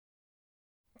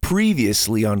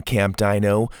Previously on Camp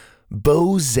DINO,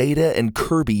 Bo, Zeta, and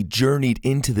Kirby journeyed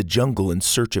into the jungle in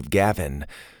search of Gavin.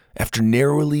 After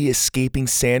narrowly escaping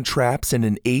sand traps and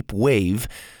an ape wave,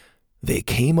 they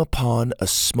came upon a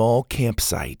small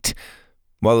campsite.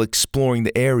 While exploring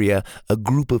the area, a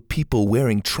group of people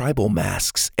wearing tribal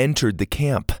masks entered the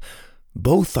camp.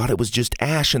 Bo thought it was just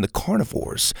Ash and the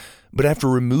carnivores, but after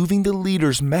removing the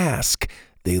leader's mask,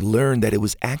 they learned that it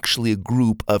was actually a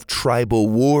group of tribal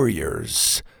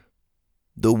warriors.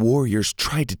 The warriors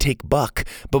tried to take Buck,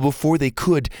 but before they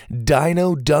could,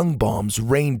 dino dung bombs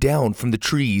rained down from the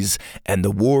trees, and the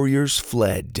warriors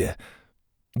fled.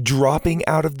 Dropping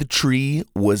out of the tree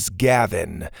was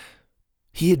Gavin.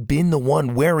 He had been the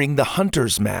one wearing the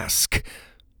hunter's mask.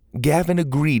 Gavin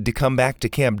agreed to come back to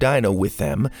Camp DINO with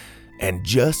them, and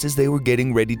just as they were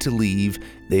getting ready to leave,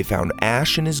 they found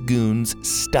Ash and his goons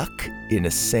stuck in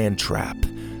a sand trap.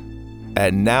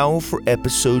 And now for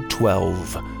episode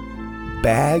 12,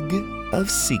 Bag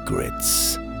of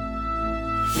Secrets.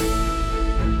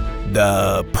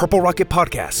 The Purple Rocket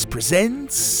Podcast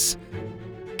presents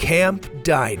Camp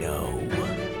DINO.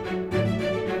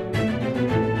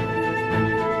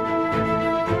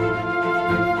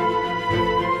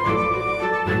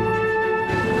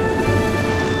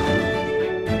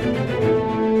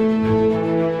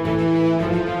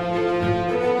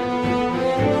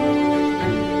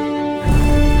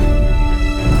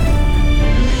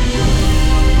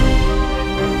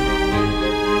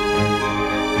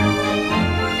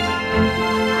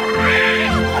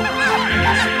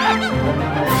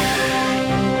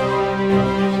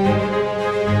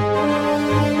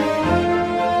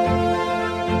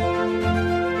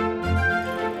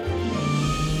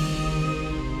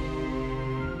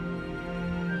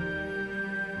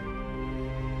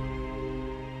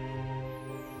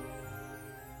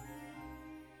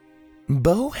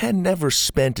 Bo had never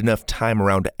spent enough time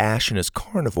around Ash and his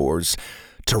carnivores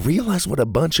to realize what a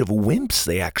bunch of wimps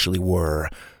they actually were.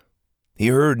 He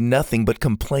heard nothing but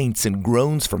complaints and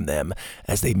groans from them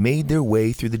as they made their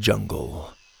way through the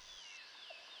jungle.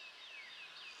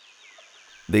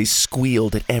 They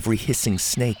squealed at every hissing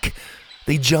snake.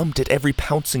 They jumped at every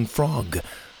pouncing frog.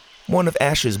 One of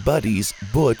Ash's buddies,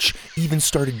 Butch, even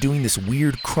started doing this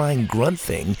weird crying grunt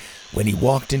thing when he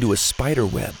walked into a spider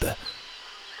web.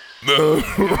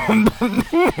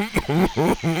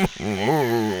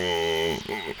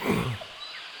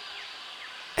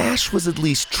 Ash was at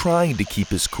least trying to keep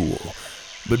his cool,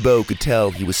 but Bo could tell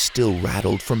he was still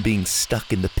rattled from being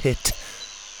stuck in the pit.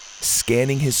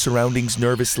 Scanning his surroundings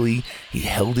nervously, he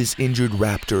held his injured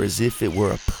raptor as if it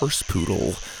were a purse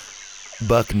poodle.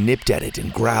 Buck nipped at it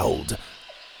and growled.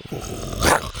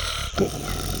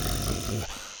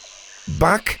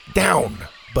 "Back down,"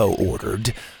 Bo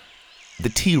ordered. The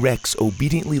T-Rex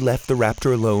obediently left the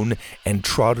raptor alone and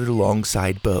trotted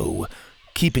alongside Bo,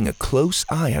 keeping a close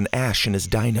eye on Ash and his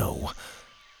dino.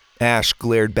 Ash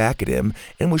glared back at him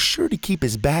and was sure to keep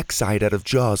his backside out of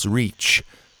Jaw's reach.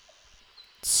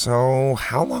 "So,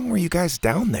 how long were you guys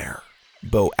down there?"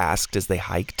 Bo asked as they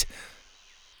hiked.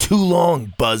 "Too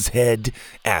long, buzzhead,"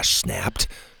 Ash snapped.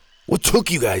 "What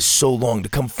took you guys so long to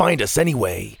come find us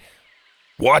anyway?"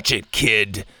 "Watch it,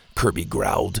 kid," Kirby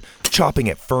growled, chopping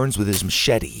at ferns with his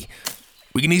machete.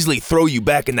 "We can easily throw you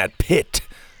back in that pit."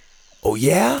 "Oh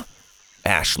yeah?"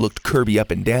 Ash looked Kirby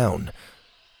up and down.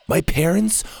 "My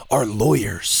parents are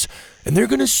lawyers, and they're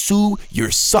gonna sue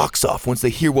your socks off once they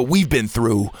hear what we've been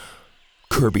through."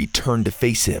 Kirby turned to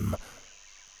face him.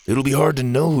 "It'll be hard to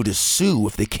know who to sue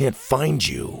if they can't find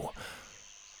you."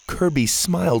 Kirby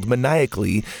smiled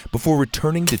maniacally before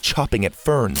returning to chopping at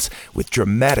ferns with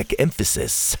dramatic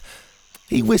emphasis.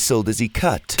 He whistled as he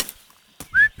cut.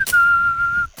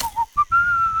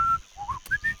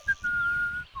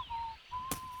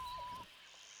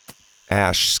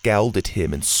 Ash scowled at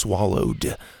him and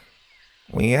swallowed.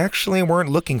 "We actually weren't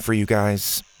looking for you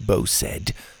guys," Bo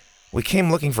said. "We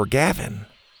came looking for Gavin."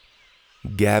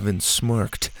 Gavin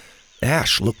smirked.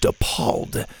 Ash looked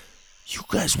appalled. "You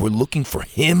guys were looking for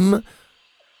him?"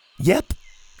 "Yep,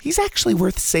 he's actually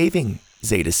worth saving,"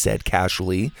 Zeta said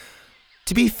casually.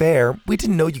 "To be fair, we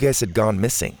didn't know you guys had gone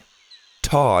missing."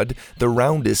 Todd, the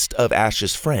roundest of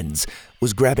Ash's friends,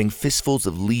 was grabbing fistfuls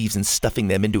of leaves and stuffing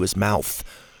them into his mouth.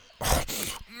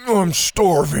 "I'm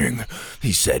starving,"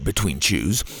 he said between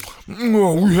chews.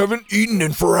 "We haven't eaten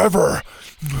in forever."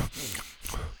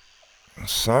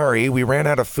 "Sorry, we ran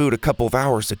out of food a couple of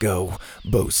hours ago,"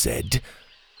 Bo said.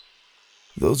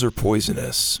 "Those are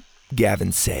poisonous,"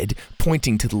 Gavin said,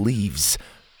 pointing to the leaves.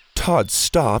 Todd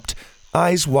stopped,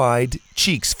 eyes wide,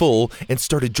 cheeks full, and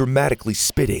started dramatically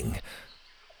spitting.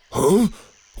 "Huh?"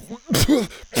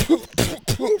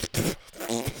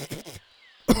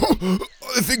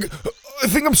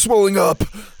 think I'm swelling up.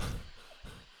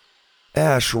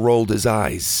 Ash rolled his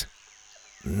eyes.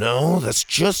 No, that's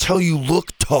just how you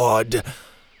look, Todd.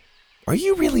 Are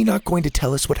you really not going to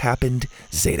tell us what happened?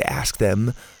 Zeta asked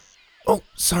them. Oh,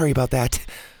 sorry about that.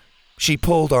 She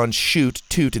pulled on Shoot,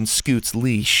 Toot, and Scoot's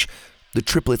leash. The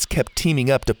triplets kept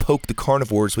teaming up to poke the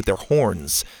carnivores with their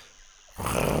horns.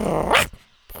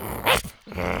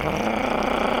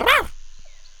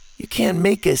 You can't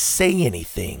make us say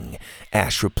anything,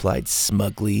 Ash replied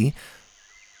smugly.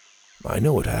 I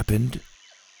know what happened.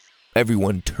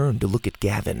 Everyone turned to look at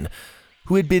Gavin,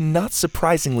 who had been not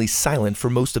surprisingly silent for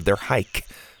most of their hike.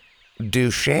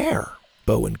 Do share,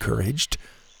 Bo encouraged.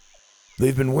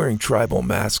 They've been wearing tribal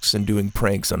masks and doing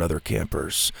pranks on other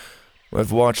campers.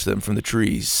 I've watched them from the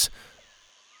trees.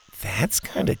 That's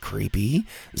kinda creepy,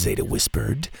 Zeta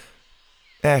whispered.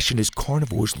 Ash and his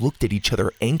carnivores looked at each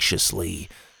other anxiously.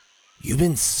 You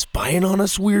been spying on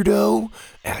us, weirdo?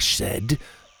 Ash said.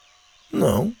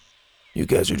 No, you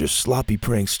guys are just sloppy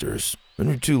pranksters, and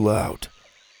you're too loud.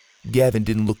 Gavin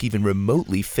didn't look even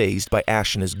remotely fazed by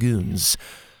Ash and his goons.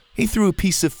 He threw a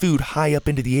piece of food high up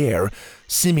into the air,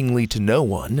 seemingly to no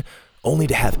one, only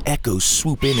to have echoes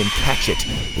swoop in and catch it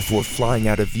before flying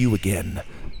out of view again.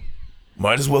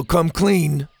 Might as well come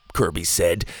clean, Kirby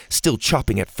said, still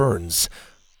chopping at ferns.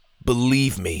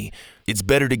 Believe me, it's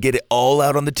better to get it all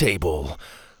out on the table.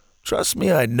 Trust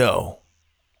me, I know.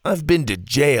 I've been to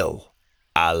jail.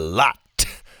 A lot.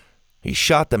 He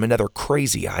shot them another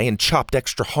crazy eye and chopped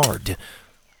extra hard.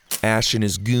 Ash and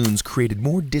his goons created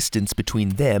more distance between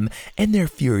them and their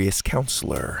furious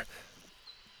counselor.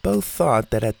 Both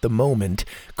thought that at the moment,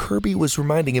 Kirby was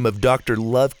reminding him of Dr.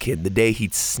 Lovekin the day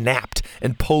he'd snapped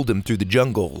and pulled him through the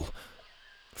jungle.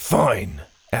 Fine,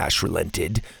 Ash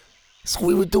relented. So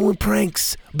we were doing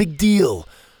pranks. Big deal.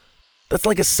 That's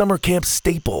like a summer camp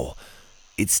staple.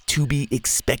 It's to be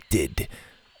expected.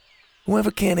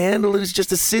 Whoever can't handle it is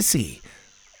just a sissy.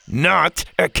 Not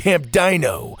at Camp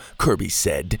DINO, Kirby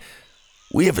said.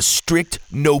 We have a strict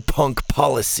no-punk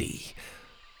policy.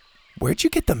 Where'd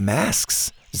you get the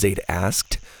masks? Zeta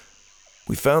asked.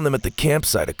 We found them at the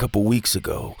campsite a couple weeks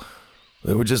ago.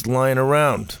 They were just lying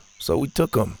around, so we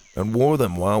took them and wore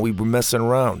them while we were messing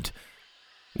around.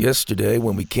 Yesterday,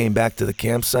 when we came back to the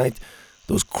campsite,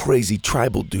 those crazy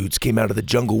tribal dudes came out of the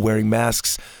jungle wearing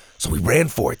masks, so we ran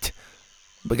for it.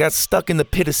 But got stuck in the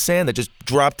pit of sand that just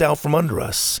dropped out from under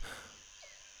us.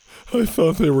 I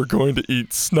thought they were going to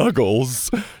eat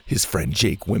Snuggles, his friend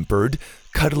Jake whimpered,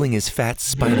 cuddling his fat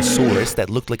Spinosaurus that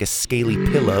looked like a scaly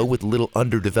pillow with a little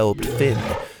underdeveloped fin.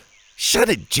 Shut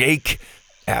it, Jake,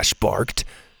 Ash barked.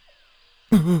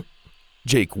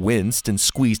 Jake winced and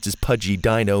squeezed his pudgy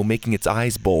dino, making its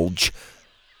eyes bulge.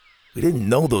 We didn't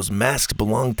know those masks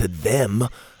belonged to them,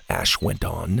 Ash went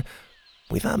on.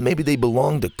 We thought maybe they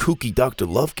belonged to kooky Dr.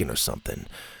 Lovekin or something.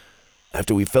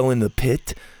 After we fell in the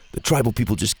pit, the tribal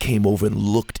people just came over and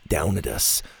looked down at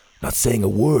us, not saying a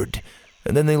word,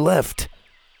 and then they left.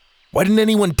 Why didn't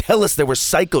anyone tell us there were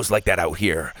psychos like that out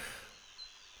here?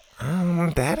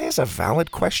 That is a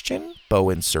valid question, Bo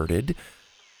inserted.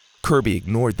 Kirby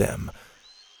ignored them.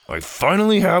 I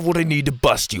finally have what I need to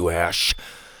bust you, Ash.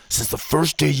 Since the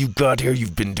first day you got here,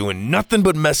 you've been doing nothing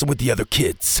but messing with the other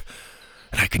kids.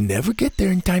 And I could never get there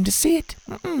in time to see it.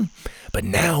 But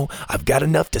now I've got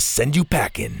enough to send you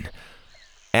packing.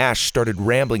 Ash started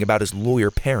rambling about his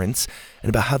lawyer parents and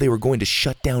about how they were going to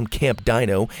shut down Camp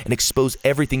DINO and expose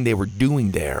everything they were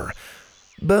doing there.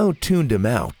 Bo tuned him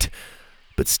out,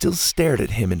 but still stared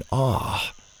at him in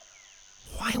awe.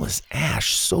 Why was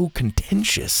Ash so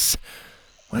contentious?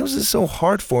 Why was it so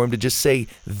hard for him to just say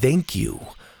thank you?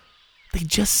 They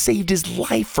just saved his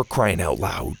life, for crying out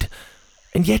loud.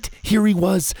 And yet, here he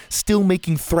was, still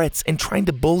making threats and trying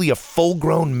to bully a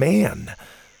full-grown man.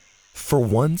 For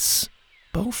once,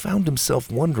 Bo found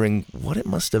himself wondering what it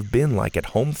must have been like at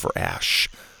home for Ash.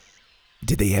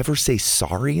 Did they ever say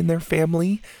sorry in their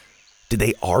family? Did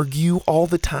they argue all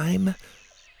the time?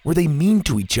 Were they mean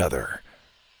to each other?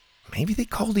 Maybe they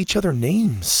called each other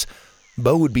names.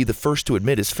 Bo would be the first to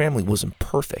admit his family wasn't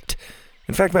perfect.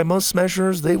 In fact, by most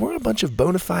measures, they were a bunch of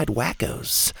bona fide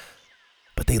wackos.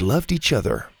 But they loved each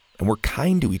other and were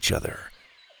kind to each other.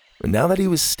 And now that he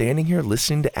was standing here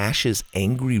listening to Ash's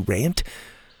angry rant,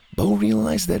 Bo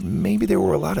realized that maybe there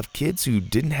were a lot of kids who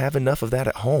didn't have enough of that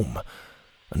at home.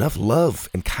 Enough love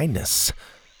and kindness.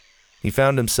 He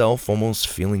found himself almost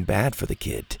feeling bad for the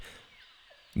kid.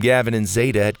 Gavin and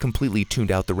Zeta had completely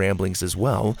tuned out the ramblings as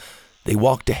well. They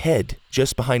walked ahead,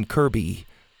 just behind Kirby.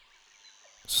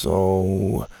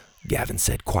 So, Gavin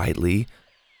said quietly,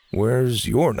 where's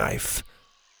your knife?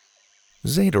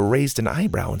 Zeta raised an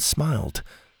eyebrow and smiled.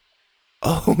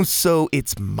 Oh, so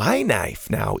it's my knife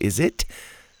now, is it?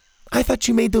 I thought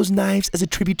you made those knives as a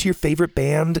tribute to your favorite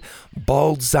band,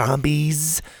 Bald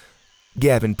Zombies.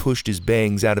 Gavin pushed his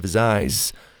bangs out of his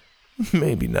eyes.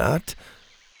 Maybe not.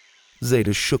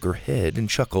 Zeta shook her head and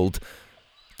chuckled.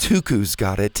 Tuku's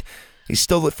got it. He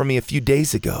stole it from me a few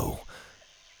days ago.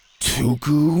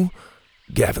 Tuku?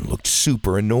 Gavin looked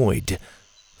super annoyed.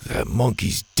 That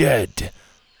monkey's dead.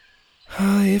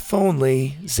 If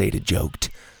only, Zeta joked.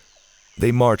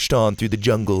 They marched on through the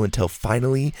jungle until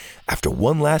finally, after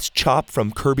one last chop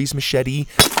from Kirby's machete,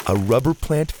 a rubber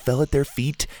plant fell at their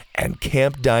feet and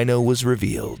Camp DINO was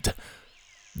revealed.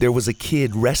 There was a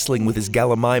kid wrestling with his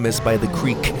gallimimus by the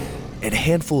creek, and a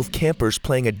handful of campers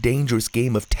playing a dangerous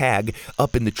game of tag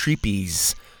up in the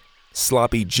treepees.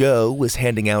 Sloppy Joe was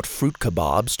handing out fruit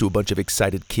kebabs to a bunch of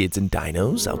excited kids and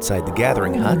dinos outside the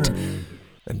gathering hut,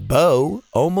 and Bo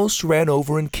almost ran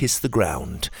over and kissed the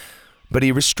ground, but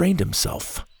he restrained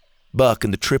himself. Buck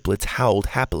and the triplets howled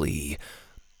happily.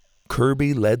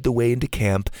 Kirby led the way into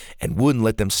camp and wouldn't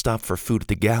let them stop for food at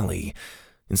the galley.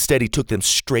 Instead, he took them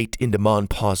straight into Ma and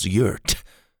Pa's yurt.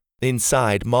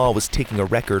 Inside, Ma was taking a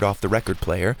record off the record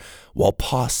player, while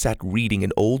Pa sat reading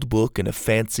an old book in a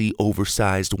fancy,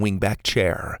 oversized wingback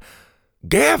chair.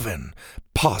 Gavin!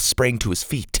 Pa sprang to his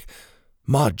feet.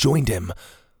 Ma joined him.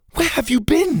 Where have you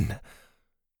been?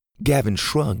 Gavin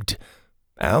shrugged.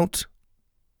 Out?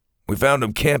 We found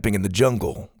him camping in the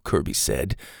jungle, Kirby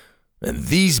said. And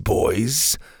these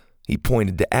boys, he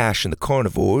pointed to Ash and the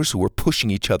carnivores who were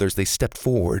pushing each other as they stepped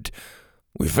forward.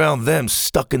 We found them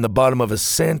stuck in the bottom of a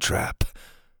sand trap.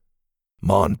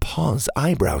 Ma and Pa's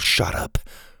eyebrows shot up.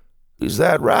 Is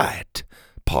that right?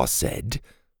 Pa said.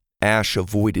 Ash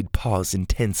avoided Pa's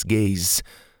intense gaze.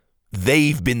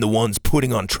 They've been the ones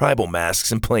putting on tribal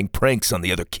masks and playing pranks on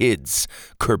the other kids,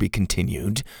 Kirby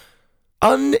continued.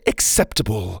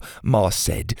 Unacceptable, Ma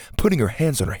said, putting her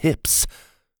hands on her hips.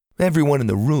 Everyone in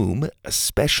the room,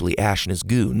 especially Ash and his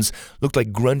goons, looked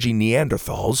like grungy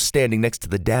Neanderthals standing next to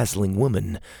the dazzling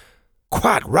woman.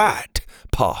 Quite right,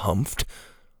 Pa humphed.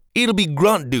 It'll be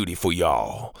grunt duty for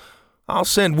y'all. I'll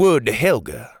send word to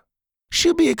Helga.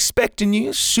 She'll be expecting you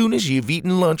as soon as you've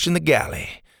eaten lunch in the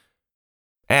galley.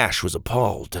 Ash was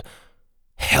appalled.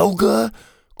 Helga?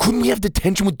 Couldn't we have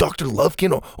detention with Dr.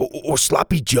 Lovekin or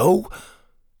Sloppy Joe?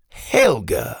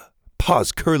 Helga.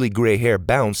 Pa's curly gray hair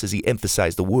bounced as he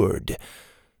emphasized the word.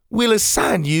 We'll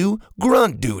assign you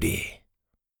grunt duty.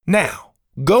 Now,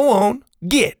 go on,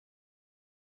 get.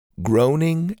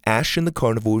 Groaning, Ash and the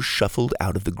carnivores shuffled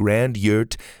out of the grand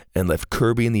yurt and left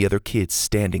Kirby and the other kids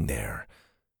standing there.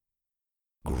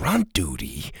 Grunt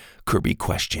duty? Kirby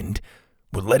questioned.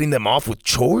 We're letting them off with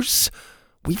chores?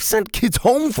 We've sent kids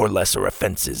home for lesser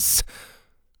offenses.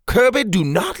 Kirby, do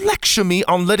not lecture me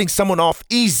on letting someone off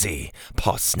easy,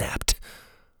 Pa snapped.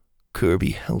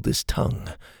 Kirby held his tongue.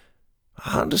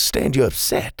 I understand you're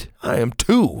upset. I am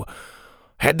too.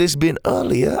 Had this been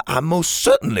earlier, I most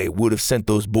certainly would have sent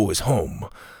those boys home.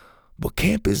 But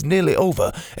camp is nearly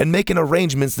over, and making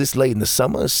arrangements this late in the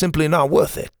summer is simply not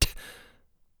worth it.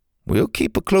 We'll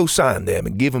keep a close eye on them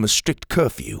and give them a strict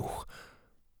curfew.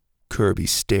 Kirby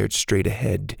stared straight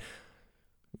ahead.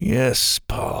 Yes,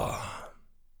 Pa.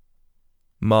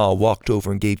 Ma walked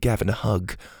over and gave Gavin a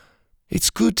hug. It's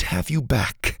good to have you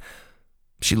back.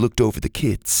 She looked over the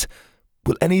kids.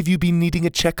 Will any of you be needing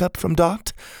a checkup from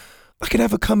Dot? I can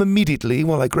have her come immediately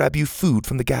while I grab you food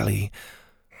from the galley.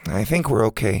 I think we're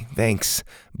okay, thanks,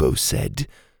 Bo said.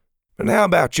 And how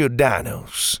about your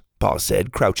dinos? Pa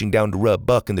said, crouching down to rub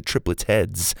Buck and the triplets'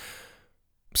 heads.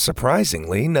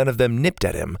 Surprisingly, none of them nipped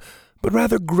at him, but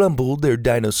rather grumbled their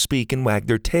dino speak and wagged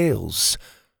their tails.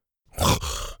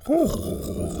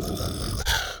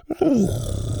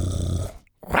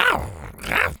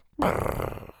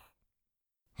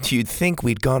 You'd think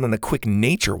we'd gone on a quick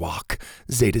nature walk,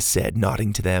 Zeta said,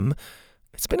 nodding to them.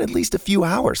 It's been at least a few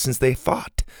hours since they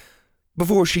fought.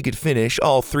 Before she could finish,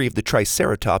 all three of the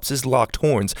Triceratopses locked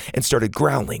horns and started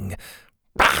growling.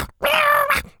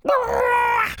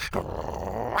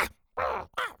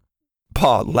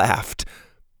 Pa laughed.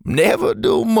 Never a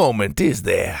dull moment, is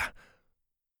there?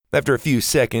 After a few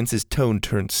seconds, his tone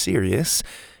turned serious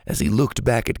as he looked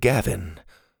back at Gavin.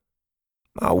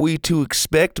 Are we to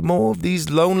expect more of these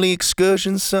lonely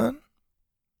excursions, son?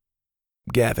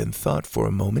 Gavin thought for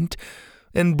a moment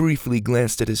and briefly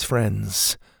glanced at his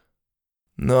friends.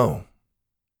 No.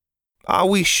 Are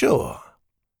we sure?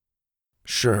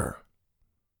 Sure.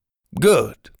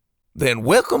 Good. Then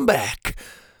welcome back.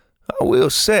 I will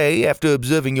say, after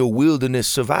observing your wilderness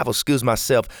survival skills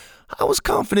myself, I was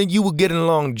confident you were getting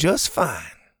along just fine.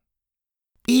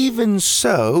 Even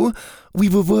so, "We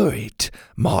were worried,"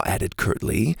 Ma added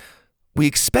curtly. "We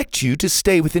expect you to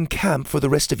stay within camp for the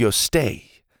rest of your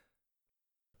stay."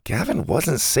 "Gavin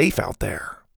wasn't safe out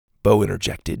there," Bo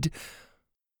interjected.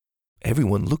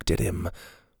 Everyone looked at him.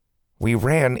 "We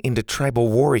ran into tribal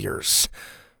warriors.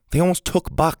 They almost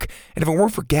took Buck, and if it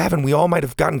weren't for Gavin, we all might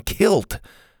have gotten killed."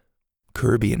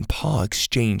 Kirby and Pa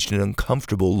exchanged an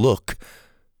uncomfortable look.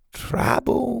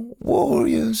 "Tribal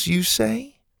warriors, you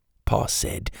say?" Pa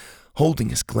said, holding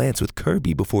his glance with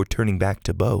Kirby before turning back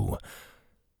to Bo.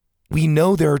 "We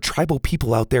know there are tribal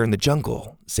people out there in the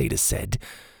jungle," Zeta said.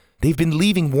 "They've been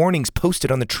leaving warnings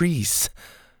posted on the trees."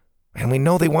 "And we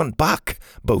know they want Buck,"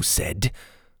 Bo said.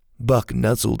 Buck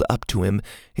nuzzled up to him,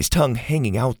 his tongue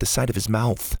hanging out the side of his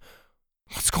mouth.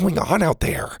 "What's going on out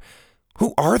there?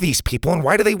 Who are these people and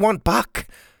why do they want Buck?"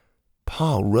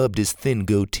 Pa rubbed his thin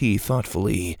goatee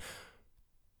thoughtfully.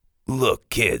 "Look,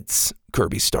 kids,"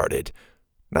 Kirby started.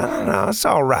 No, it's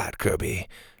all right, Kirby,"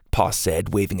 Pa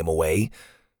said, waving him away.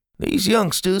 "These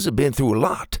youngsters have been through a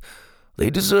lot. They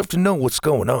deserve to know what's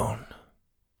going on."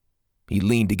 He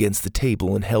leaned against the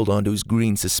table and held onto his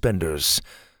green suspenders.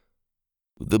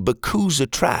 "The Bakuza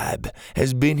tribe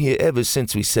has been here ever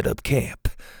since we set up camp.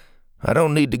 I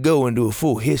don't need to go into a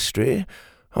full history.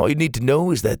 All you need to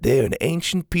know is that they're an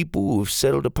ancient people who have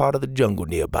settled a part of the jungle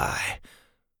nearby.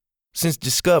 Since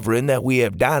discovering that we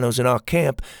have dinos in our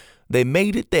camp, they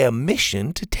made it their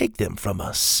mission to take them from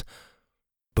us."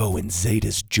 Bo and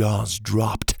Zeta's jaws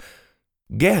dropped.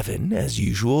 Gavin, as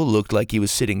usual, looked like he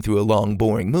was sitting through a long,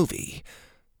 boring movie.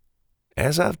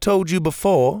 "As I've told you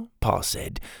before," Pa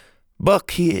said,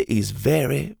 "Buck here is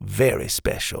very, very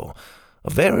special. A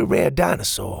very rare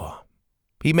dinosaur.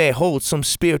 He may hold some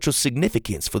spiritual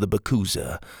significance for the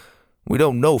Bakuza. We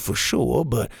don't know for sure,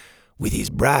 but with his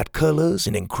bright colors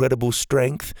and incredible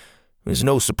strength, it's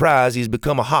no surprise he's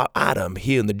become a hot item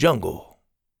here in the jungle."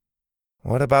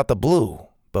 "What about the blue?"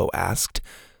 Bo asked.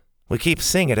 "We keep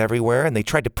seeing it everywhere, and they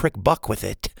tried to prick Buck with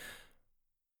it."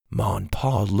 Ma and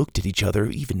Pa looked at each other,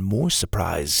 even more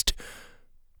surprised.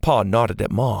 Pa nodded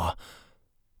at Ma.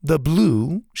 "The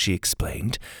blue," she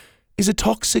explained, "is a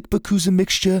toxic Bakuza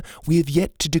mixture we have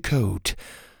yet to decode.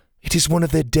 It is one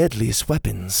of their deadliest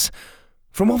weapons.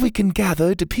 From what we can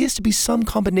gather, it appears to be some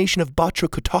combination of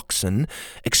batrachotoxin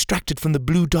extracted from the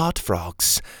blue dart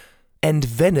frogs and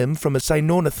venom from a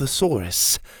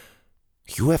Sinornithosaurus."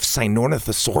 "You have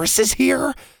Sinornithosauruses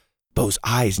here?" Bo's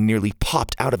eyes nearly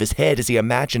popped out of his head as he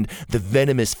imagined the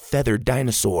venomous feathered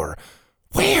dinosaur.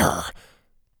 "Where?"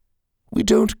 "We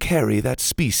don't carry that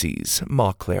species,"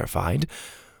 Ma clarified.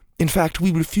 "In fact,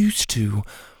 we refuse to.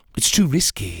 It's too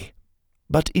risky.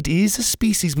 But it is a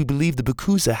species we believe the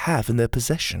Bakuza have in their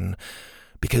possession,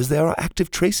 because there are active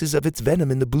traces of its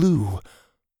venom in the blue.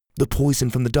 The poison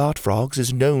from the dart frogs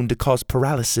is known to cause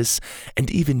paralysis and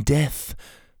even death.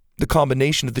 The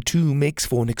combination of the two makes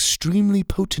for an extremely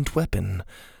potent weapon."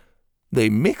 "They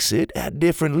mix it at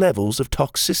different levels of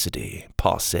toxicity,"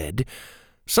 Pa said.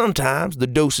 "Sometimes the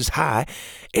dose is high,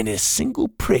 and a single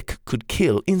prick could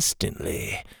kill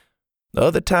instantly.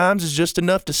 Other times it's just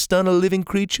enough to stun a living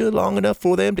creature long enough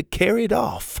for them to carry it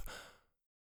off."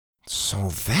 "So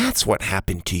that's what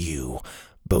happened to you,"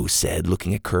 Bo said,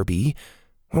 looking at Kirby.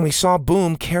 "When we saw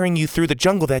Boom carrying you through the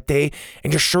jungle that day,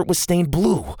 and your shirt was stained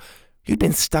blue. You'd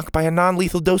been stuck by a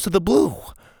non-lethal dose of the blue."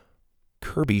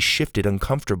 Kirby shifted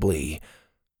uncomfortably.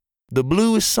 "The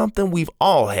blue is something we've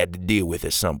all had to deal with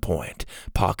at some point,"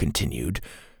 Pa continued.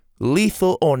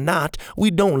 "Lethal or not,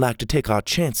 we don't like to take our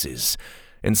chances,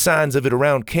 and signs of it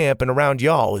around camp and around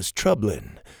y'all is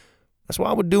troubling. That's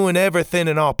why we're doing everything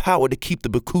in our power to keep the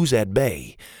Bakuza at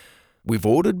bay. We've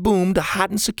ordered Boom to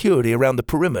heighten security around the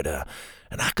perimeter,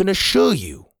 and I can assure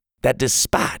you that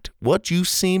despite what you've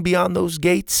seen beyond those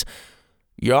gates,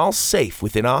 you're all safe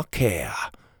within our care."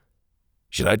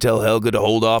 "Should I tell Helga to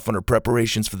hold off on her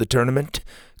preparations for the tournament?"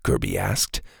 Kirby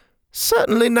asked.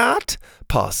 "Certainly not,"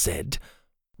 Pa said.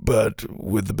 "But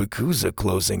with the Bakuza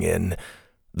closing in—"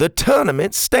 "The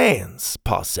tournament stands,"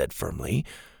 Pa said firmly.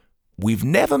 "We've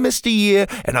never missed a year,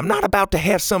 and I'm not about to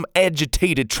have some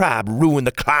agitated tribe ruin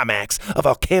the climax of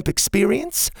our camp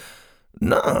experience.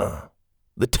 Nuh-uh.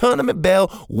 The tournament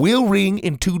bell will ring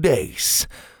in 2 days.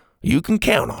 You can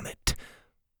count on it."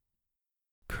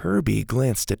 Kirby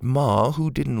glanced at Ma, who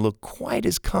didn't look quite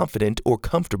as confident or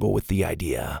comfortable with the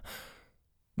idea.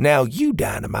 "Now you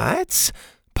dynamites,"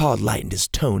 Pa lightened his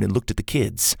tone and looked at the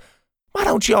kids. "Why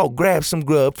don't y'all grab some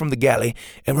grub from the galley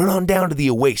and run on down to the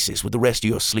oasis with the rest of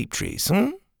your sleep trees,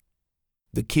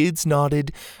 The kids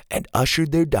nodded and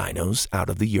ushered their dinos out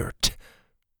of the yurt.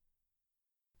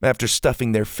 After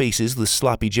stuffing their faces with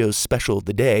Sloppy Joe's special of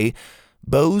the day,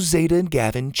 Bo, Zeta, and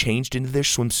Gavin changed into their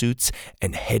swimsuits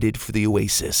and headed for the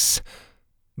oasis.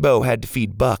 Bo had to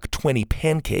feed Buck 20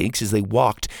 pancakes as they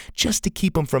walked just to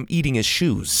keep him from eating his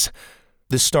shoes.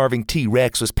 The starving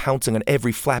T-Rex was pouncing on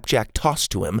every flapjack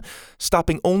tossed to him,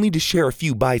 stopping only to share a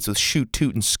few bites with Shoot,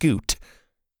 Toot, and Scoot.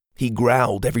 He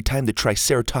growled every time the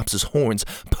Triceratops's horns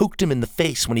poked him in the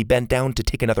face when he bent down to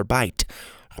take another bite.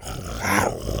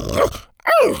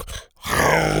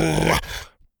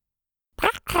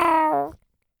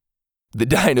 The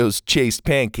dinos chased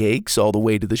pancakes all the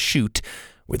way to the chute,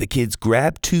 where the kids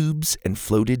grabbed tubes and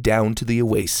floated down to the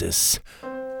oasis.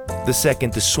 The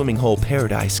second the swimming hole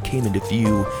paradise came into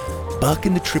view, Buck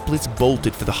and the triplets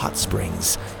bolted for the hot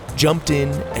springs, jumped in,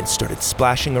 and started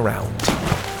splashing around.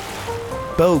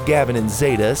 Bo, Gavin, and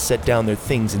Zeta set down their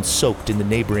things and soaked in the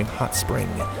neighboring hot spring.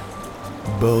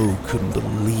 Bo couldn't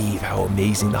believe how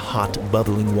amazing the hot,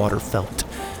 bubbling water felt.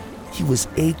 He was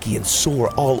achy and sore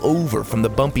all over from the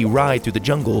bumpy ride through the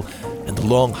jungle and the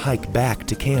long hike back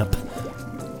to camp.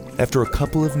 After a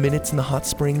couple of minutes in the hot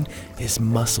spring, his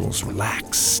muscles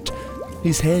relaxed.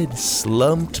 His head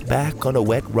slumped back on a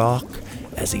wet rock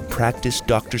as he practiced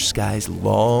Dr. Sky's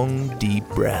long, deep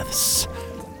breaths.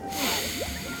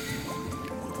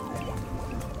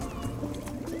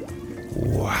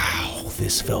 Wow,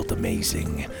 this felt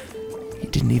amazing. He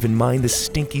didn't even mind the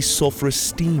stinky, sulfurous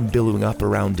steam billowing up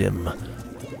around him.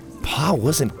 Pa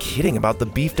wasn't kidding about the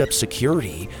beefed-up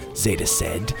security, Zeta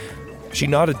said. She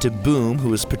nodded to Boom, who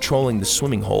was patrolling the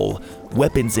swimming hole,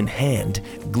 weapons in hand,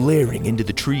 glaring into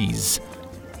the trees.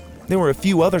 There were a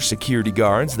few other security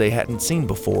guards they hadn't seen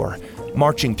before,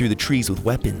 marching through the trees with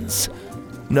weapons.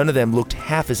 None of them looked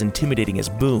half as intimidating as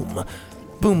Boom.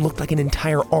 Boom looked like an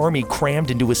entire army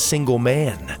crammed into a single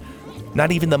man.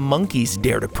 Not even the monkeys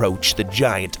dared approach the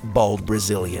giant, bald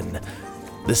Brazilian.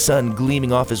 The sun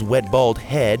gleaming off his wet, bald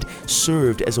head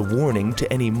served as a warning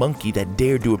to any monkey that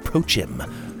dared to approach him.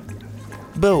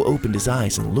 Bo opened his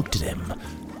eyes and looked at him.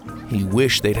 He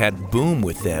wished they'd had Boom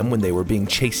with them when they were being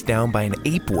chased down by an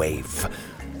ape wave.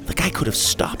 The guy could have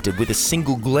stopped it with a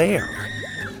single glare.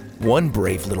 One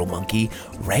brave little monkey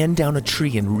ran down a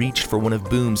tree and reached for one of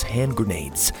Boom's hand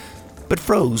grenades, but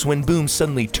froze when Boom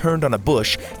suddenly turned on a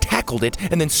bush, tackled it,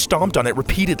 and then stomped on it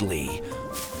repeatedly.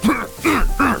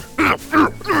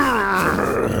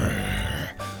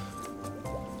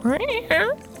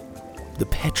 The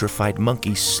petrified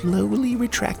monkey slowly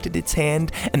retracted its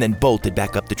hand and then bolted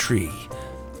back up the tree.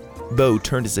 Bo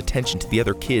turned his attention to the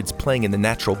other kids playing in the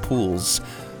natural pools.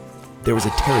 There was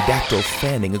a pterodactyl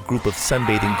fanning a group of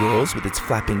sunbathing girls with its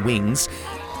flapping wings,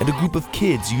 and a group of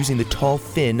kids using the tall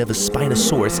fin of a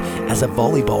Spinosaurus as a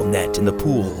volleyball net in the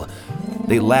pool.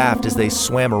 They laughed as they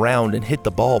swam around and hit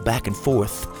the ball back and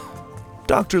forth.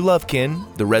 Dr.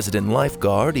 Lovekin, the resident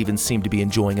lifeguard, even seemed to be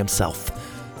enjoying himself.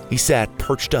 He sat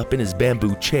perched up in his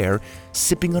bamboo chair,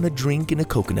 sipping on a drink in a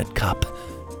coconut cup.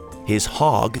 His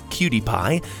hog, Cutie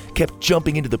Pie, kept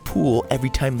jumping into the pool every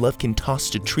time Lovekin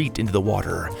tossed a treat into the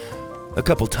water. A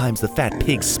couple times the fat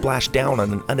pig splashed down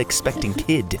on an unexpecting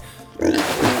kid.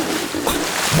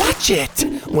 "Watch it!"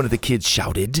 one of the kids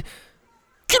shouted.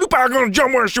 "Cutie Pie gonna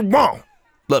jump where she want!"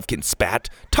 Lovekin spat,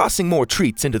 tossing more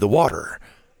treats into the water.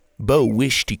 Bo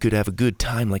wished he could have a good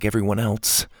time like everyone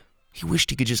else. He wished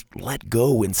he could just let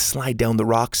go and slide down the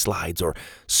rock slides or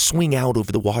swing out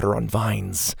over the water on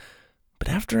vines. But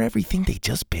after everything they'd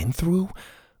just been through,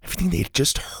 everything they'd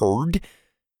just heard,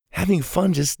 having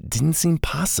fun just didn't seem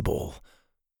possible.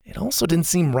 It also didn't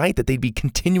seem right that they'd be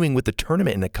continuing with the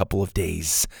tournament in a couple of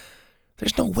days.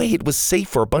 There's no way it was safe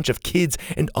for a bunch of kids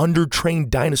and undertrained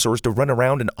dinosaurs to run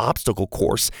around an obstacle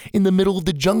course in the middle of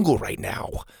the jungle right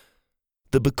now.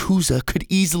 The Bakuza could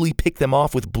easily pick them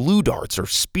off with blue darts or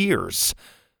spears.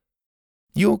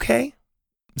 "You okay?"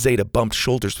 Zeta bumped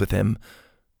shoulders with him.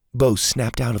 Bo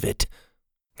snapped out of it.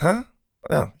 "Huh?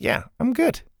 Oh, yeah, I'm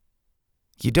good."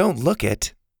 "You don't look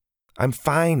it." "I'm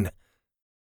fine."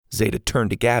 Zeta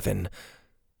turned to Gavin.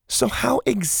 "So how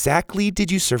exactly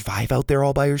did you survive out there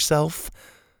all by yourself?"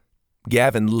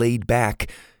 Gavin laid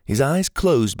back, his eyes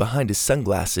closed behind his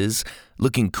sunglasses,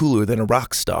 looking cooler than a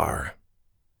rock star.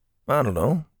 "I don't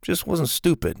know, just wasn't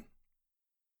stupid."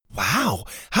 "Wow,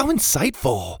 how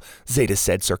insightful," Zeta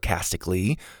said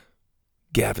sarcastically.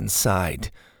 Gavin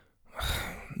sighed.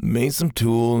 "Made some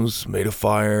tools, made a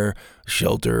fire,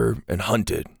 shelter, and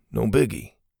hunted. No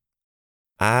biggie."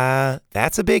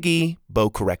 That's a biggie," Bo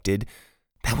corrected.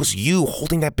 "That was you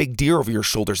holding that big deer over your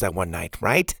shoulders that one night,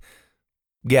 right?"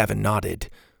 Gavin nodded.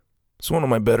 "It's one of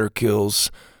my better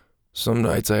kills. Some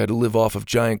nights I had to live off of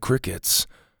giant crickets."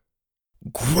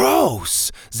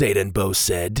 "Gross," Zeta and Bo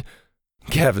said.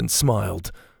 Gavin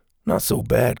smiled. "Not so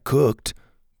bad cooked.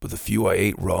 but the few I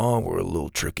ate raw were a little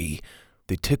tricky.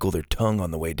 They tickle their tongue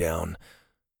on the way down.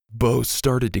 Bo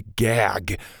started to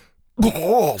gag.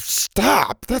 Oh,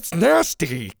 stop! That's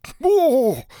nasty!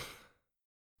 Oh.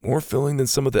 More filling than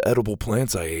some of the edible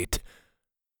plants I ate.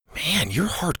 Man, you're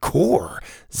hardcore,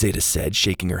 Zeta said,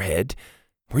 shaking her head.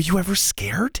 Were you ever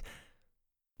scared?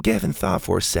 Gavin thought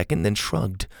for a second, then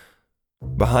shrugged.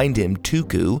 Behind him,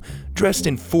 Tuku, dressed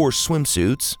in 4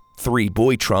 swimsuits, 3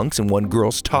 boy trunks and 1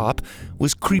 girl's top,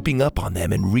 was creeping up on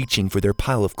them and reaching for their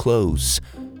pile of clothes.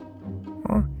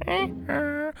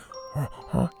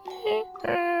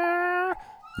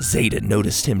 Zeta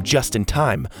noticed him just in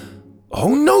time.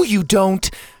 Oh, no, you don't!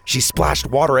 She splashed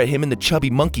water at him and the chubby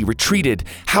monkey retreated,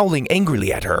 howling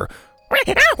angrily at her.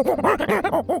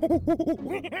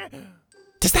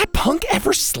 Does that punk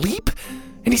ever sleep?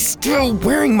 And he's still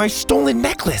wearing my stolen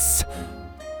necklace.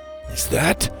 Is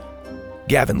that?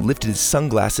 Gavin lifted his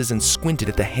sunglasses and squinted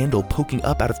at the handle poking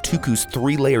up out of Tuku's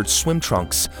 3-layered swim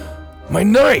trunks. My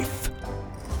knife!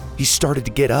 He started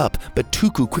to get up, but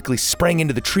Tuku quickly sprang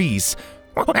into the trees.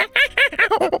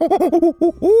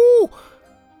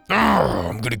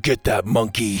 I'm gonna get that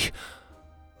monkey.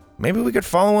 Maybe we could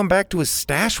follow him back to his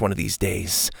stash one of these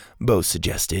days, Bo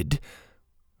suggested.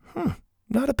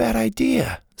 Not a bad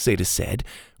idea, Zeta said,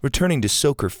 returning to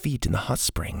soak her feet in the hot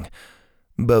spring.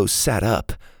 Bo sat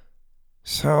up.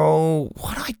 So,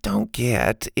 what I don't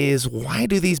get is why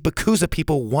do these Bakuza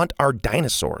people want our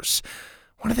dinosaurs?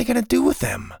 What are they gonna do with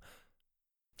them?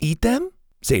 Eat them?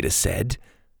 Zeta said.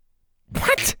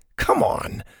 What? Come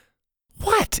on.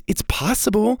 What? It's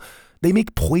possible. They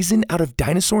make poison out of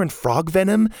dinosaur and frog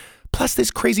venom. Plus this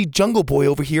crazy jungle boy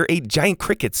over here ate giant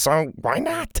crickets, so why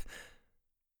not?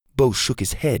 Bo shook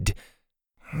his head.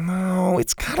 No,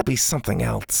 it's gotta be something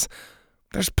else.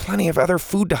 There's plenty of other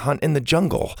food to hunt in the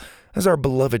jungle, as our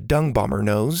beloved dung bomber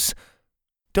knows.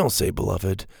 Don't say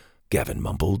beloved, Gavin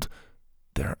mumbled.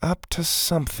 They're up to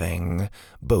something,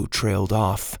 Bo trailed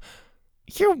off.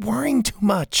 You're worrying too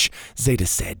much, Zeta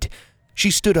said.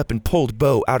 She stood up and pulled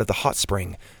Bo out of the hot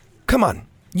spring. Come on,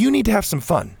 you need to have some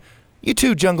fun. You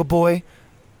too, Jungle Boy.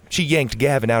 She yanked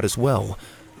Gavin out as well.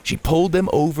 She pulled them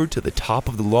over to the top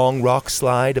of the long rock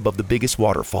slide above the biggest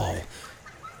waterfall.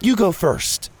 You go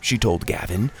first, she told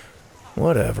Gavin.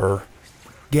 Whatever.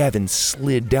 Gavin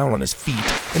slid down on his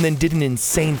feet and then did an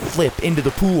insane flip into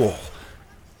the pool.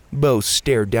 Bo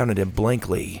stared down at him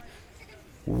blankly.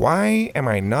 Why am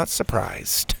I not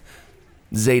surprised?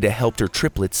 Zeta helped her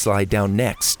triplets slide down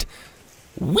next.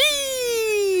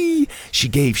 Whee! She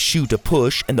gave Shoot a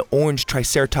push, and the orange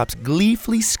Triceratops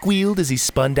gleefully squealed as he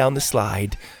spun down the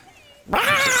slide.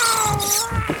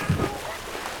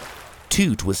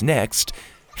 Toot was next.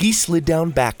 He slid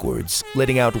down backwards,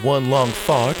 letting out one long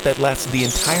fart that lasted the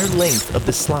entire length of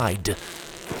the slide.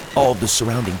 All the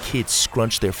surrounding kids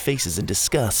scrunched their faces in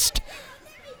disgust.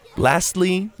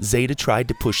 Lastly, Zeta tried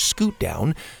to push Scoot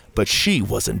down, but she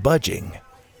wasn't budging.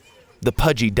 The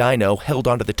pudgy dino held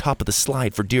onto the top of the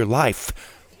slide for dear life.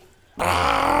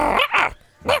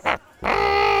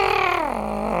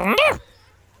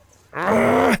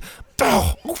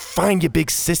 Oh, fine, you big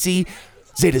sissy.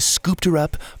 Zeta scooped her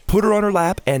up, put her on her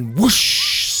lap, and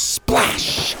whoosh,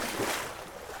 splash.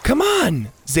 Come on,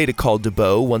 Zeta called to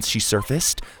Bo once she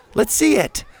surfaced. Let's see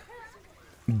it.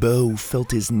 Bo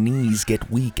felt his knees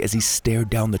get weak as he stared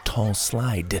down the tall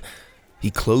slide. He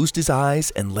closed his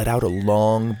eyes and let out a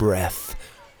long breath.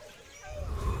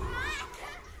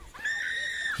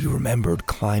 He remembered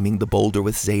climbing the boulder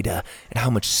with Zeta and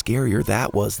how much scarier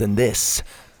that was than this.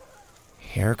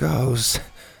 Here goes.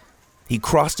 He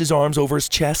crossed his arms over his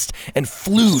chest and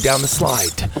flew down the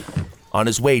slide. On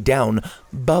his way down,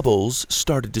 bubbles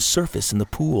started to surface in the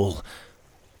pool.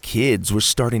 Kids were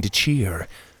starting to cheer.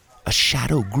 A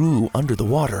shadow grew under the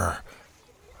water.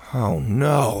 Oh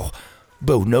no!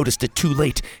 Bo noticed it too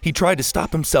late. He tried to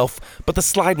stop himself, but the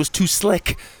slide was too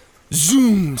slick.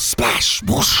 Zoom! Splash!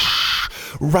 Whoosh!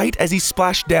 Right as he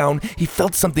splashed down, he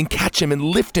felt something catch him and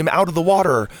lift him out of the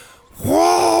water.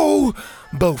 Whoa!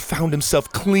 Bo found himself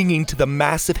clinging to the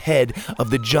massive head of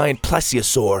the giant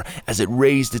plesiosaur as it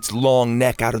raised its long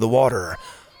neck out of the water.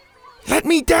 Let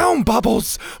me down,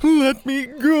 Bubbles! Let me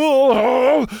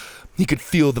go! He could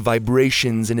feel the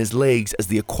vibrations in his legs as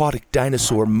the aquatic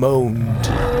dinosaur moaned.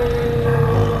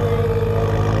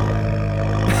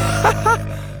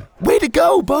 Way to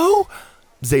go, Bo!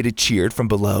 Zeta cheered from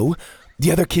below.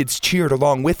 The other kids cheered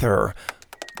along with her.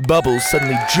 Bubbles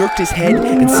suddenly jerked his head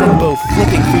and sent Bo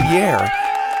flipping through the air.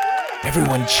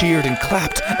 Everyone cheered and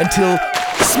clapped until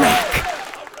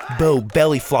smack! Bo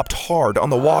belly flopped hard on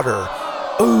the water.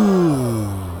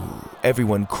 Ooh!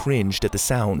 Everyone cringed at the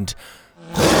sound.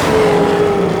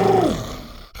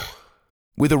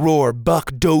 With a roar,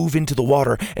 Buck dove into the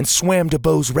water and swam to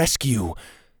Bo's rescue.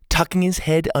 Tucking his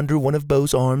head under one of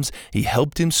Bo's arms, he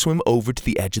helped him swim over to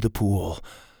the edge of the pool.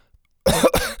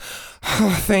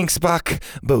 "Thanks, Buck,"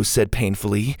 Bo said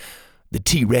painfully. The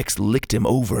T-Rex licked him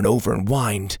over and over and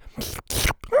whined.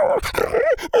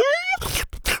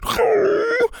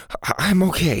 I'm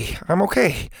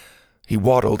okay. He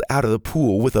waddled out of the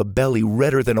pool with a belly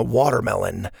redder than a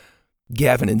watermelon.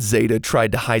 Gavin and Zeta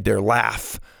tried to hide their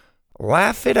laugh.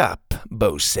 "Laugh it up,"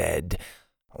 Bo said.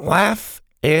 "Laugh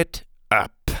it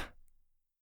up."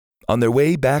 On their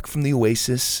way back from the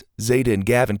oasis, Zeta and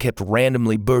Gavin kept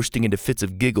randomly bursting into fits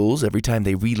of giggles every time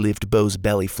they relived Bo's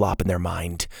belly flop in their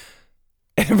mind.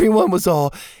 Everyone was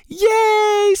all,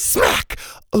 "Yay! Smack!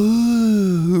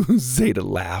 Ooh!" Zeta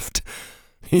laughed.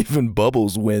 Even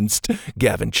Bubbles winced.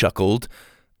 Gavin chuckled.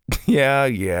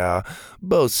 Yeah.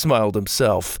 Bo smiled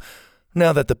himself.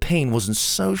 Now that the pain wasn't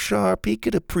so sharp, he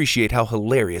could appreciate how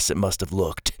hilarious it must have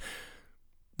looked.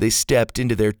 They stepped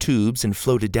into their tubes and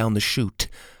floated down the chute.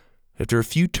 After a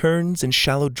few turns and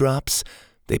shallow drops,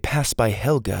 they passed by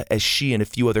Helga as she and a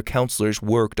few other counselors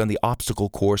worked on the obstacle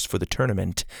course for the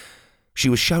tournament. She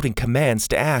was shouting commands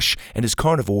to Ash and his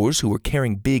carnivores who were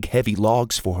carrying big, heavy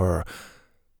logs for her.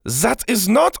 "That is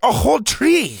not a whole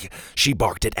tree," she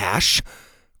barked at Ash.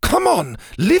 "Come on,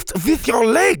 lift with your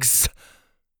legs."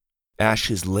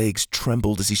 Ash's legs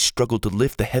trembled as he struggled to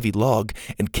lift the heavy log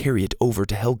and carry it over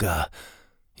to Helga.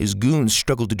 His goons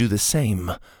struggled to do the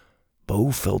same.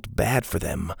 Bo felt bad for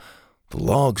them. The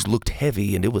logs looked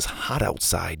heavy and it was hot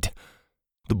outside.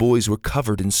 The boys were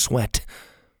covered in sweat.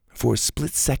 For a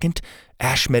split second,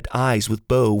 Ash met eyes with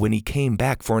Bo when he came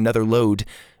back for another load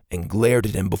and glared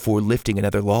at him before lifting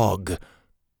another log.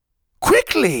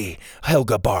 "Quickly!"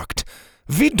 Helga barked.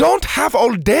 "We don't have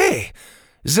all day.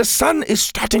 The sun is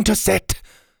starting to set."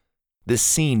 The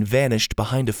scene vanished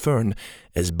behind a fern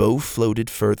as Bo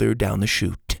floated further down the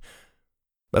chute.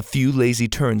 A few lazy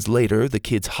turns later, the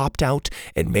kids hopped out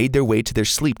and made their way to their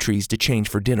sleep trees to change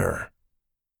for dinner.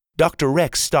 Dr.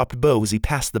 Rex stopped Bo as he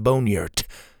passed the bone yurt.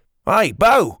 "Hey,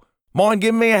 Bo, mind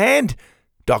giving me a hand?"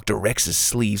 Dr. Rex's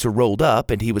sleeves were rolled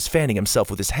up and he was fanning himself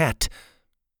with his hat.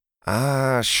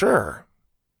 Sure."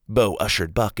 Bo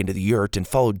ushered Buck into the yurt and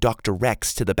followed Dr.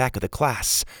 Rex to the back of the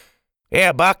class.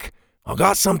 "Here, Buck, I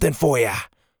got something for ya."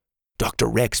 Dr.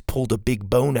 Rex pulled a big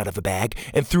bone out of a bag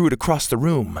and threw it across the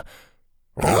room.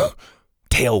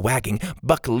 Tail wagging,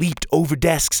 Buck leaped over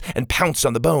desks and pounced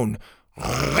on the bone.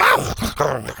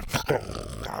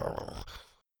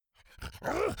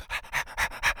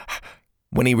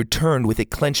 When he returned with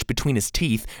it clenched between his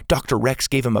teeth, Dr. Rex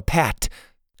gave him a pat.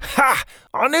 "Ha!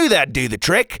 I knew that'd do the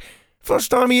trick.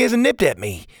 First time he hasn't nipped at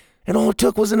me, and all it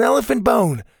took was an elephant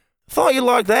bone. Thought you'd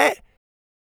like that."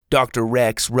 Dr.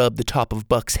 Rex rubbed the top of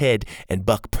Buck's head, and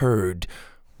Buck purred.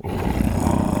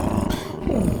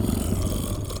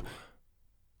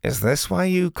 "Is this why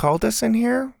you called us in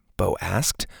here?" Bo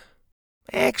asked.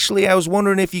 "Actually, I was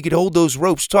wondering if you could hold those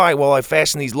ropes tight while I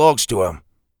fasten these logs to them."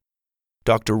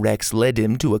 Dr. Rex led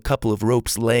him to a couple of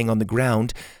ropes laying on the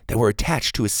ground that were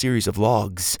attached to a series of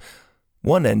logs.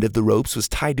 One end of the ropes was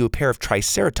tied to a pair of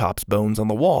triceratops bones on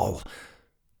the wall.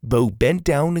 Bo bent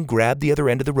down and grabbed the other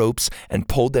end of the ropes and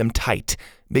pulled them tight,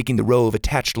 making the row of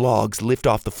attached logs lift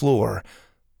off the floor.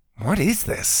 "What is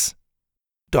this?"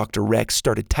 Dr. Rex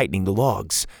started tightening the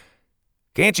logs.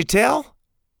 "Can't you tell?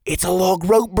 It's a log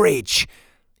rope bridge.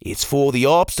 It's for the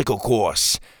obstacle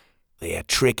course. They're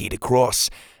tricky to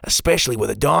cross, especially with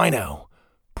a DINO.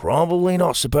 Probably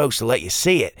not supposed to let you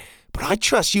see it, but I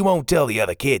trust you won't tell the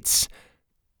other kids."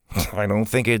 "I don't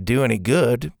think it'd do any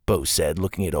good," Bo said,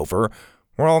 looking it over.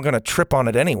 "We're all going to trip on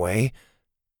it anyway."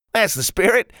 "That's the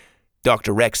spirit."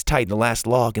 Dr. Rex tightened the last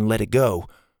log and let it go.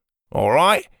 "All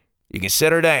right, you can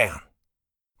set her down."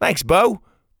 "Thanks, Bo."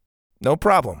 "No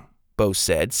problem," Bo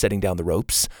said, setting down the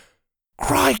ropes.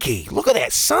 "Crikey, look at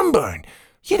that sunburn.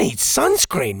 You need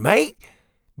sunscreen, mate."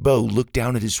 Bo looked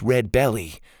down at his red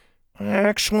belly.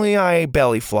 "Actually, I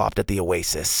belly flopped at the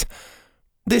oasis.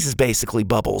 This is basically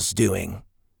Bubbles' doing."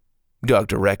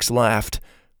 Dr. Rex laughed.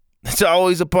 "It's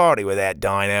always a party with that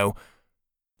DINO.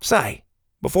 Say,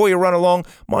 before you run along,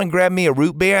 mind grab me a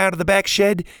root beer out of the back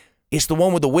shed? It's the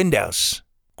one with the windows.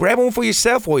 Grab one for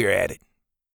yourself while you're at it."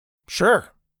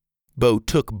 "Sure." Bo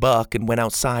took Buck and went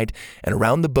outside and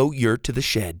around the boat yurt to the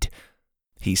shed.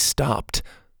 He stopped.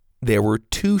 There were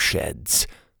two sheds.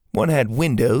 One had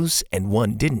windows and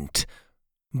one didn't.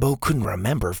 Bo couldn't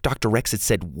remember if Dr. Rex had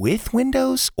said with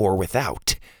windows or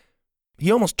without.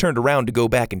 He almost turned around to go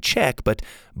back and check, but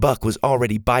Buck was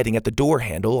already biting at the door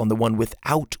handle on the one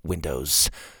without windows.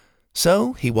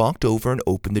 So he walked over and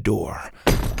opened the door.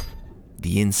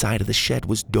 The inside of the shed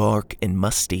was dark and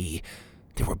musty.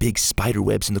 There were big spider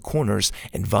webs in the corners,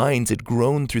 and vines had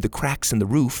grown through the cracks in the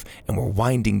roof and were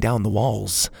winding down the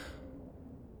walls.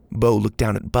 Bo looked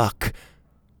down at Buck.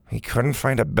 He couldn't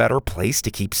find a better place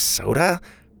to keep soda?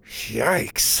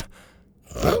 Yikes.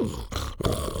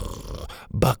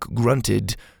 Buck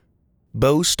grunted.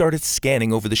 Bo started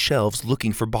scanning over the shelves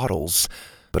looking for bottles,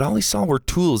 but all he saw were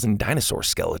tools and dinosaur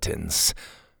skeletons.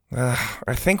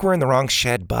 I think we're in the wrong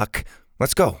shed, Buck.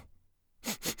 Let's go.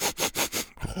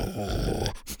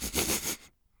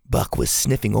 Buck was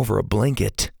sniffing over a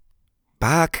blanket.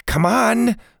 Buck, come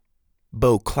on!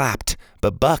 Bo clapped,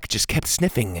 but Buck just kept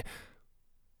sniffing.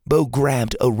 Bo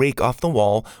grabbed a rake off the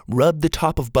wall, rubbed the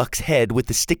top of Buck's head with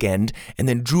the stick end, and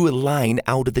then drew a line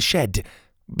out of the shed.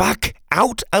 Buck,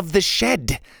 out of the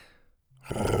shed!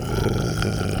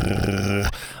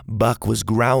 Buck was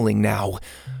growling now.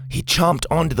 He chomped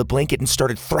onto the blanket and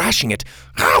started thrashing it.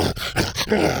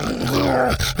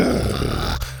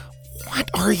 What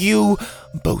are you?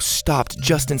 Bo stopped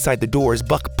just inside the door as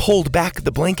Buck pulled back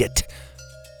the blanket.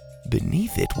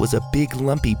 Beneath it was a big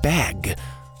lumpy bag.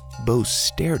 Bo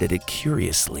stared at it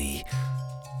curiously.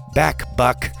 Back,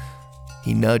 Buck.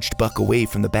 He nudged Buck away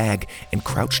from the bag and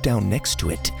crouched down next to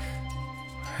it.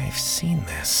 I've seen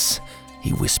this,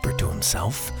 he whispered to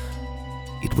himself.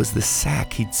 It was the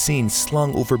sack he'd seen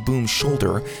slung over Boom's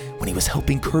shoulder when he was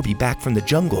helping Kirby back from the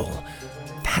jungle.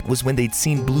 That was when they'd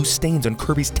seen blue stains on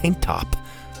Kirby's tank top.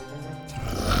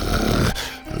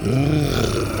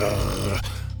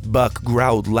 Buck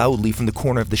growled loudly from the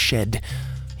corner of the shed.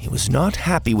 He was not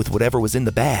happy with whatever was in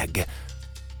the bag.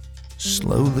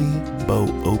 Slowly, Bo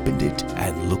opened it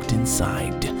and looked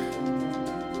inside.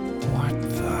 What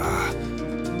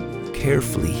the...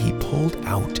 Carefully, he pulled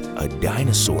out a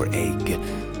dinosaur egg.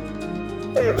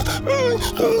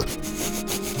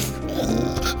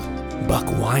 Buck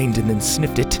whined and then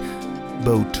sniffed it.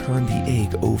 Bo turned the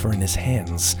egg over in his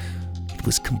hands. It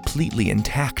was completely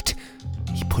intact.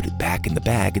 He put it back in the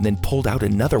bag and then pulled out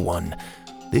another one.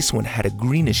 This one had a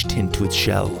greenish tint to its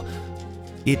shell.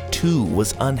 It too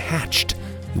was unhatched.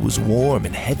 It was warm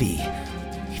and heavy.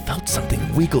 He felt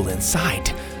something wiggle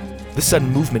inside. The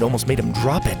sudden movement almost made him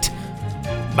drop it.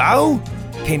 Bo?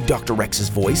 Came Dr. Rex's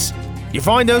voice. You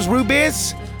find those root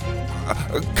beers?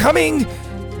 Coming!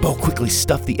 Bo quickly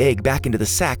stuffed the egg back into the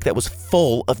sack that was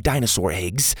full of dinosaur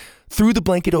eggs, threw the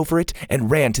blanket over it, and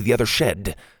ran to the other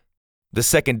shed. The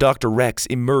second Dr. Rex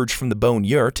emerged from the bone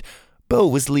yurt, Bo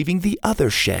was leaving the other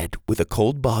shed with a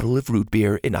cold bottle of root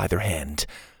beer in either hand.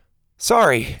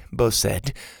 Sorry, Bo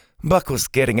said. Buck was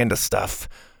getting into stuff.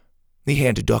 He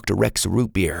handed Dr. Rex a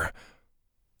root beer.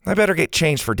 I better get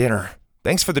changed for dinner.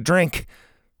 Thanks for the drink.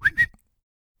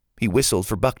 He whistled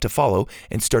for Buck to follow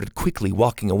and started quickly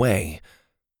walking away.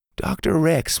 Dr.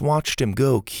 Rex watched him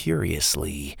go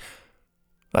curiously.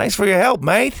 Thanks for your help,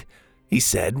 mate, he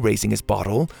said, raising his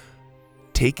bottle.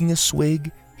 Taking a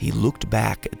swig, he looked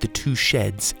back at the two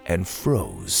sheds and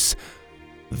froze.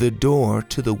 The door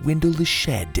to the windowless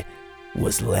shed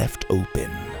was left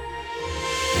open.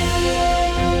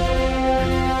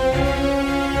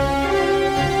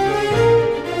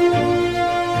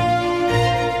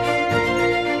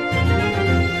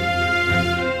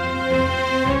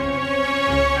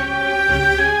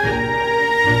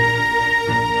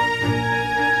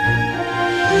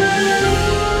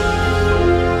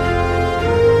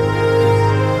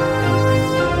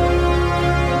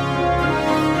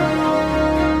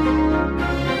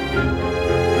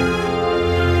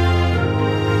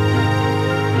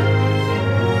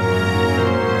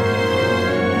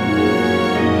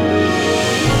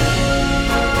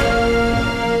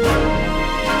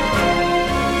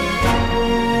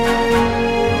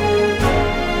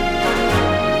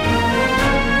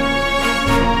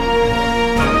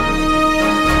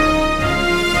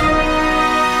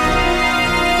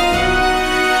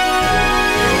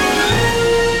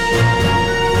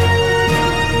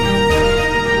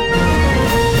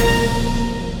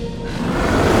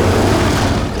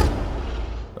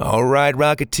 All right,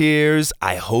 Rocketeers,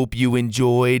 I hope you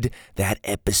enjoyed that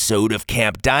episode of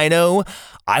Camp Dino.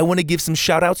 I want to give some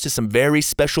shout-outs to some very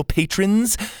special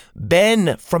patrons.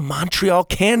 Ben from Montreal,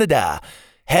 Canada.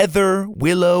 Heather,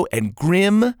 Willow, and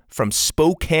Grim from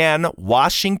Spokane,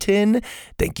 Washington.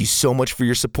 Thank you so much for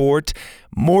your support.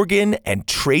 Morgan and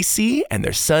Tracy and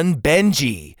their son,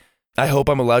 Benji. I hope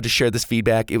I'm allowed to share this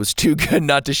feedback. It was too good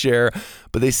not to share.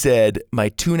 But they said, my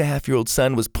 2.5-year-old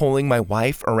son was pulling my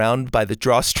wife around by the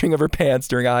drawstring of her pants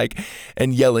during a hike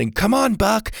and yelling, "Come on,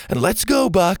 Buck, and let's go,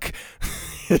 Buck."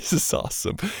 This is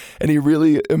awesome. And he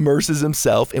really immerses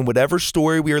himself in whatever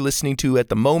story we are listening to at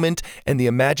the moment, and the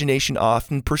imagination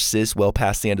often persists well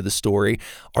past the end of the story.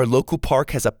 Our local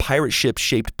park has a pirate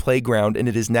ship-shaped playground, and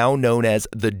it is now known as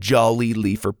the Jolly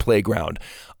Leafer Playground.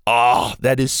 Oh,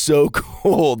 that is so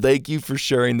cool. Thank you for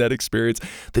sharing that experience.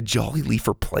 The Jolly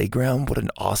Leafer Playground, what an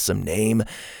awesome name.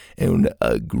 And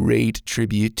a great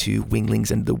tribute to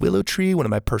Winglings and the Willow Tree, one of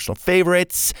my personal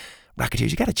favorites.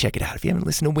 Rocketeers, you got to check it out. If you haven't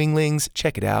listened to Winglings,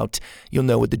 check it out. You'll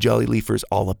know what the Jolly Leafer is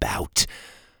all about.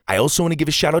 I also want to give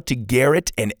a shout out to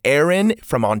Garrett and Aaron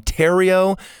from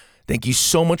Ontario. Thank you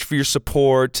so much for your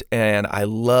support. And I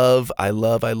love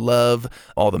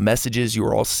all the messages you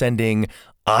are all sending.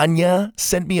 Anya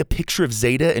sent me a picture of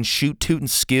Zeta and Shoot, Toot, and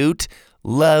Scoot.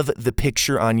 Love the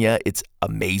picture, Anya. It's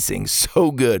amazing.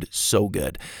 So good. So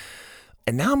good.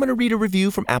 And now I'm going to read a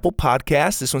review from Apple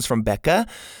Podcasts. This one's from Becca.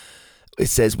 It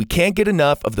says, we can't get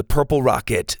enough of the Purple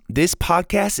Rocket. This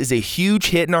podcast is a huge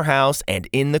hit in our house and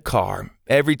in the car.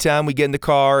 Every time we get in the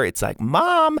car, it's like,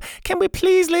 Mom, can we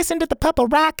please listen to the Purple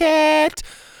Rocket?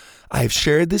 I've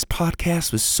shared this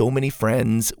podcast with so many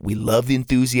friends. We love the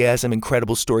enthusiasm,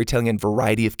 incredible storytelling, and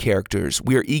variety of characters.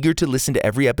 We are eager to listen to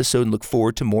every episode and look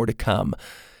forward to more to come.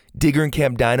 Digger and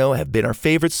Camp Dino have been our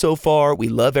favorites so far. We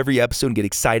love every episode and get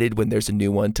excited when there's a new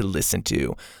one to listen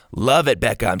to. Love it,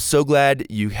 Becca. I'm so glad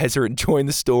you guys are enjoying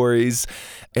the stories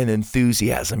and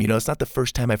enthusiasm. You know, it's not the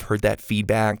first time I've heard that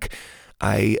feedback.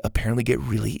 I apparently get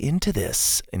really into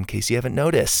this, in case you haven't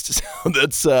noticed. So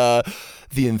that's,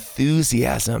 the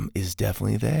enthusiasm is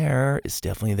definitely there. It's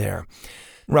definitely there.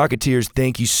 Rocketeers,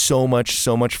 thank you so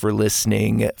much for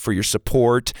listening, for your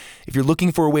support. If you're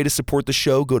looking for a way to support the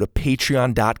show, go to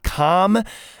patreon.com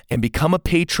and become a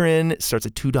patron. It starts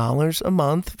at $2 a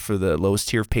month for the lowest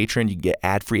tier of patron. You can get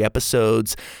ad-free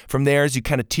episodes. From there, as you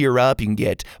kind of tier up, you can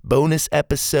get bonus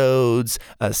episodes,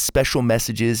 special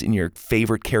messages in your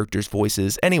favorite characters'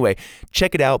 voices. Anyway,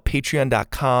 check it out,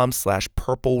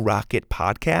 patreon.com/Purple Rocket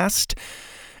Podcast.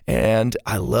 And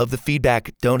I love the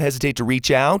feedback. Don't hesitate to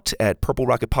reach out at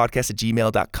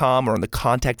purplerocketpodcast@gmail.com or on the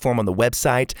contact form on the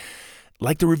website.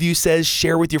 Like the review says,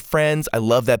 share with your friends. I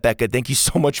love that, Becca. Thank you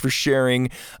so much for sharing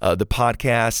the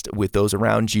podcast with those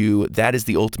around you. That is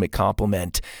the ultimate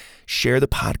compliment. Share the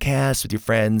podcast with your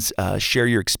friends. Share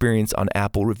your experience on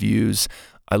Apple reviews.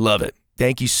 I love it.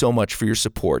 Thank you so much for your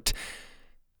support.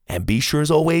 And be sure,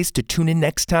 as always, to tune in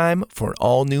next time for an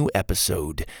all-new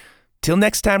episode. Till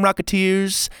next time,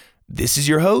 Rocketeers, this is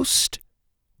your host,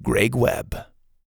 Greg Webb.